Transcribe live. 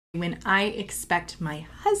When I expect my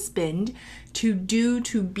husband to do,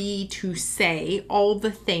 to be, to say all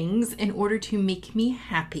the things in order to make me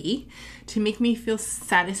happy, to make me feel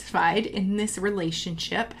satisfied in this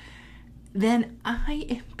relationship, then I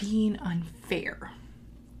am being unfair.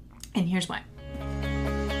 And here's why.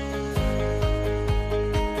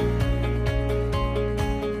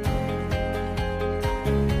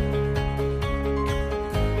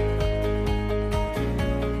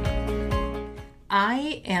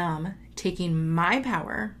 I am taking my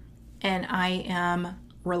power and I am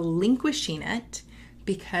relinquishing it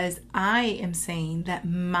because I am saying that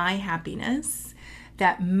my happiness,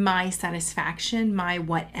 that my satisfaction, my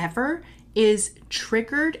whatever is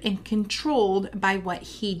triggered and controlled by what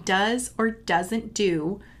he does or doesn't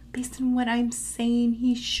do based on what I'm saying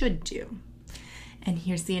he should do. And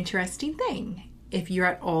here's the interesting thing. If you're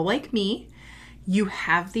at all like me, you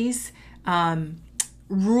have these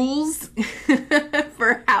rules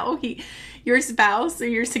for how your spouse or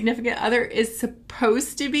your significant other is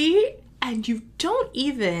supposed to be, and you don't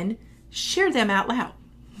even share them out loud.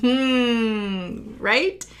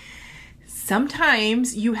 Right?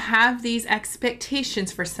 Sometimes you have these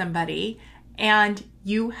expectations for somebody and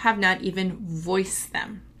you have not even voiced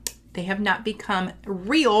them. They have not become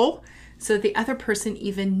real so that the other person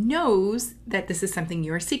even knows that this is something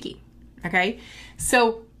you are seeking. Okay?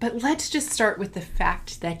 But let's just start with the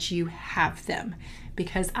fact that you have them,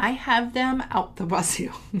 because I have them out the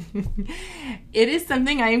wazoo. It is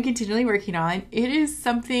something I am continually working on. It is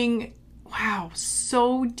something, wow,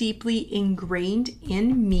 so deeply ingrained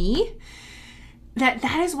in me that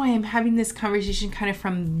is why I'm having this conversation kind of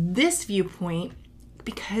from this viewpoint,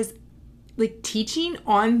 because like teaching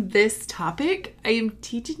on this topic, I am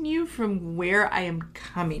teaching you from where I am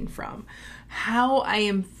coming from, how I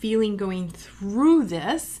am feeling going through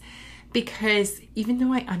this, because even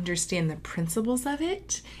though I understand the principles of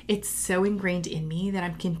it, it's so ingrained in me that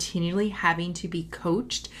I'm continually having to be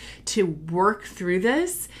coached to work through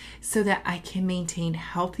this so that I can maintain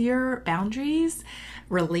healthier boundaries,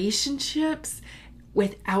 relationships,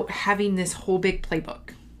 without having this whole big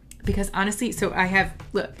playbook. Because honestly, I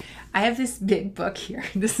have this big book here.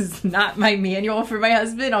 This is not my manual for my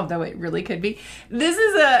husband, although it really could be. This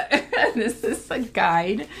is a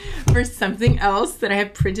guide for something else that I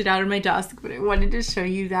have printed out on my desk, but I wanted to show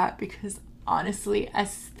you that because honestly,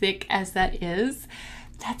 as thick as that is,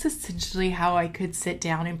 that's essentially how I could sit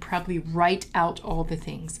down and probably write out all the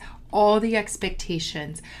things, all the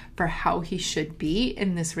expectations for how he should be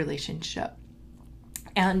in this relationship.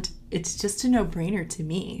 And it's just a no-brainer to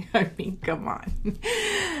me. I mean, come on.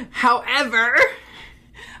 However,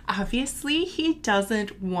 obviously, he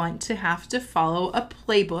doesn't want to have to follow a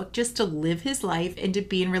playbook just to live his life and to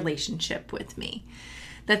be in relationship with me.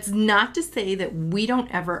 That's not to say that we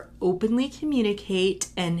don't ever openly communicate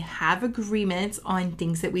and have agreements on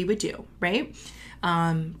things that we would do, right?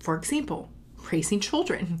 For example, raising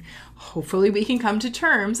children. Hopefully, we can come to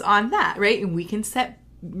terms on that, right? And we can set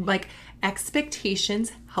like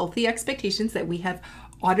expectations, healthy expectations that we have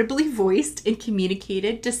audibly voiced and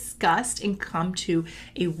communicated, discussed, and come to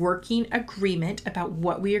a working agreement about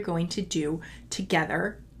what we are going to do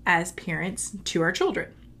together as parents to our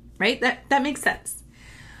children, right? That makes sense.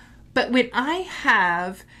 But when I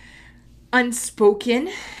have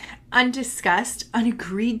unspoken, undiscussed,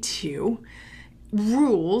 unagreed to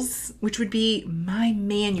rules, which would be my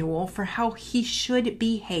manual for how he should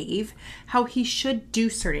behave, how he should do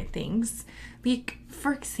certain things. Like,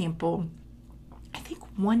 for example, I think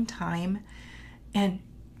one time, and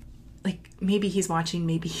like maybe he's watching,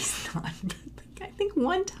 maybe he's not, but like, I think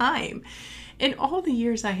one time in all the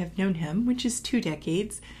years I have known him, which is 2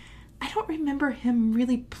 decades, I don't remember him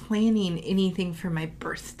really planning anything for my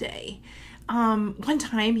birthday. One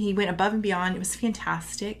time he went above and beyond. It was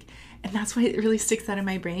fantastic. And that's why it really sticks out in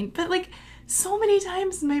my brain. But like so many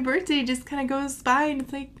times my birthday just kind of goes by and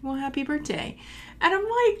it's like, well, happy birthday. And I'm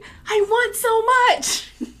like, I want so much.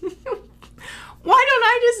 Why don't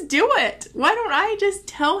I just do it? Why don't I just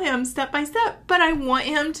tell him step by step? But I want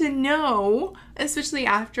him to know, especially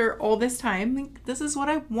after all this time, like, this is what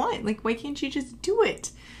I want. Like, why can't you just do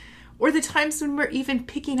it? Or the times when we're even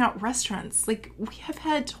picking out restaurants. Like, we have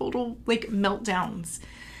had total like meltdowns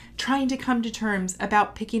trying to come to terms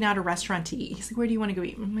about picking out a restaurant to eat. He's like, where do you want to go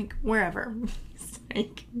eat? I'm like, wherever. He's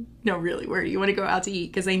like, no, really, where do you want to go out to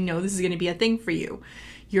eat? Because I know this is going to be a thing for you.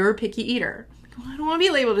 You're a picky eater. I'm like, well, I don't want to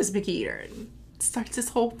be labeled as a picky eater. And it starts this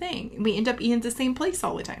whole thing. And we end up eating at the same place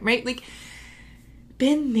all the time, right? Like,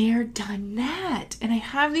 been there, done that. And I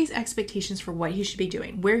have these expectations for what he should be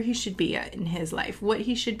doing, where he should be at in his life, what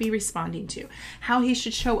he should be responding to, how he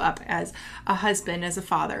should show up as a husband, as a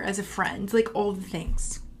father, as a friend, like all the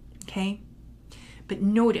things. Okay? But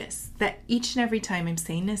notice that each and every time I'm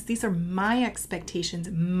saying this, these are my expectations,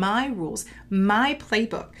 my rules, my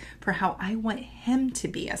playbook for how I want him to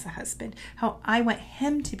be as a husband, how I want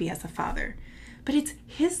him to be as a father. But it's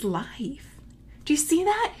his life. Do you see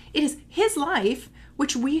that? It is his life,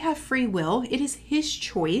 which we have free will. It is his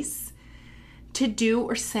choice to do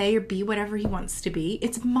or say or be whatever he wants to be.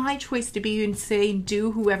 It's my choice to be and say and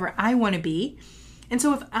do whoever I want to be. And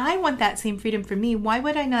so if I want that same freedom for me, why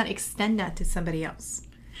would I not extend that to somebody else?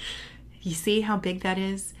 You see how big that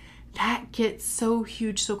is? That gets so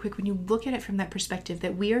huge so quick when you look at it from that perspective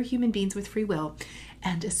that we are human beings with free will.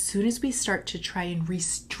 And as soon as we start to try and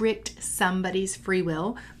restrict somebody's free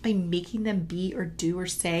will by making them be or do or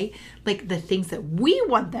say like the things that we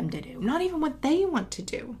want them to do, not even what they want to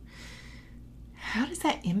do, how does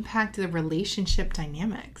that impact the relationship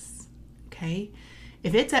dynamics? Okay?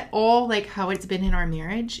 If it's at all like how it's been in our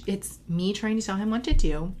marriage, it's me trying to tell him what to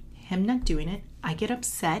do, him not doing it. I get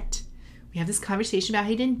upset. We have this conversation about how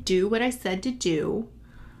he didn't do what I said to do.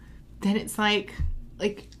 Then it's like,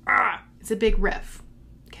 it's a big riff.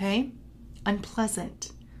 Okay?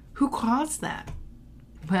 Unpleasant. Who caused that?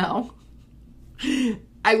 Well,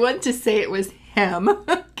 I want to say it was him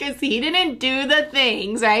because he didn't do the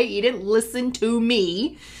things, right? He didn't listen to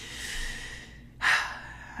me.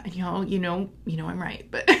 You know, I'm right,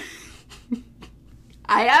 but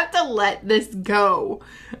I have to let this go.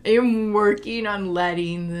 I am working on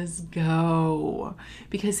letting this go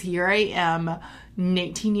because here I am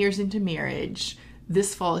 19 years into marriage.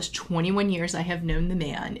 This fall is 21 years I have known the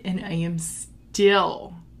man, and I am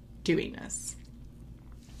still doing this.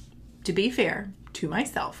 To be fair to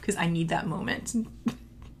myself, because I need that moment.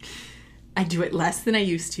 I do it less than I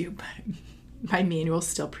used to, but my manual's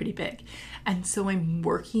still pretty big. And so I'm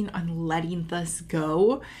working on letting this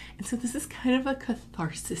go. And so this is kind of a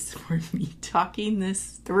catharsis for me, talking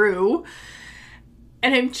this through.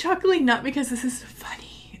 And I'm chuckling not because this is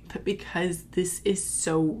funny, but because this is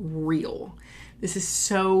so real. This is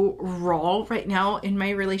so raw right now in my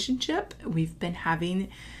relationship. We've been having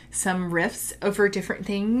some rifts over different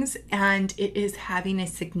things, and it is having a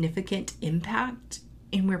significant impact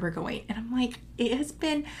in where we're going. And I'm like, it has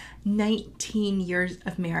been 19 years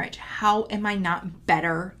of marriage. How am I not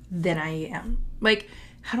better than I am? Like,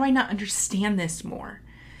 how do I not understand this more?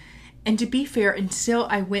 And to be fair, until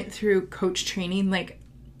I went through coach training, like,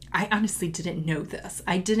 I honestly didn't know this.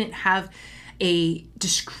 I didn't have a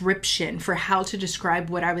description for how to describe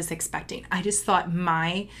what I was expecting. I just thought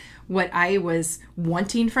what I was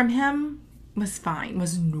wanting from him was fine,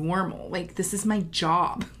 was normal. Like, this is my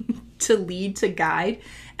job to lead, to guide,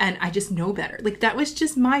 and I just know better. Like, that was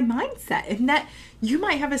just my mindset, and that you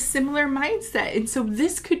might have a similar mindset. And so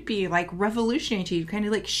this could be like revolutionary to you, kind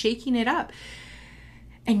of like shaking it up.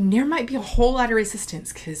 And there might be a whole lot of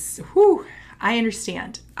resistance because, I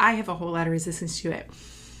understand. I have a whole lot of resistance to it.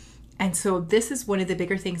 And so this is one of the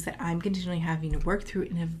bigger things that I'm continually having to work through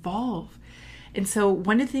and evolve. And so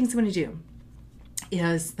one of the things I'm going to do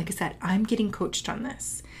is, like I said, I'm getting coached on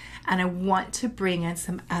this. And I want to bring in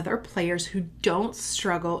some other players who don't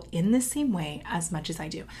struggle in the same way as much as I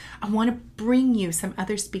do. I want to bring you some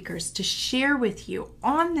other speakers to share with you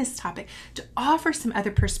on this topic, to offer some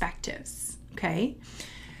other perspectives, okay?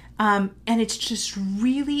 And it's just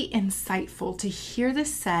really insightful to hear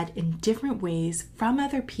this said in different ways from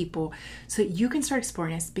other people so that you can start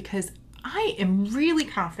exploring this, because I am really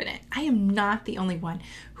confident I am not the only one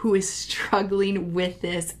who is struggling with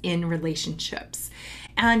this in relationships.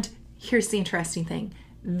 And here's the interesting thing.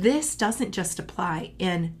 This doesn't just apply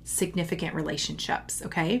in significant relationships,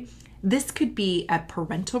 okay? This could be a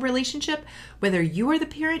parental relationship, whether you are the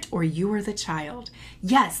parent or you are the child.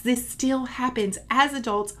 Yes, this still happens as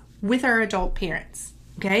adults with our adult parents,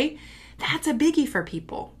 okay? That's a biggie for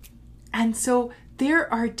people. And so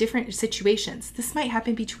there are different situations. This might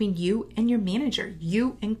happen between you and your manager,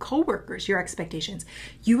 you and coworkers, your expectations,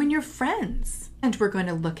 you and your friends. And we're going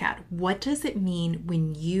to look at, what does it mean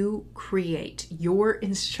when you create your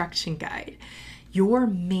instruction guide, your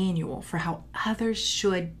manual for how others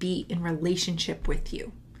should be in relationship with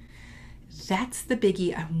you? That's the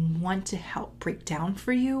biggie I want to help break down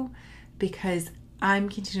for you, because I'm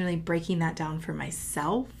continually breaking that down for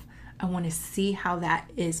myself. I want to see how that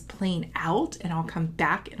is playing out, and I'll come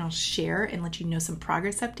back and I'll share and let you know some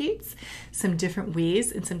progress updates, some different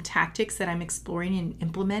ways and some tactics that I'm exploring and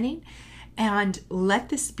implementing. And let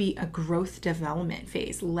this be a growth development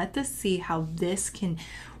phase. Let us see how this can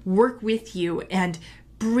work with you and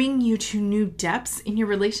bring you to new depths in your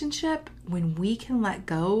relationship when we can let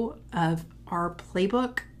go of our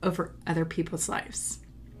playbook over other people's lives.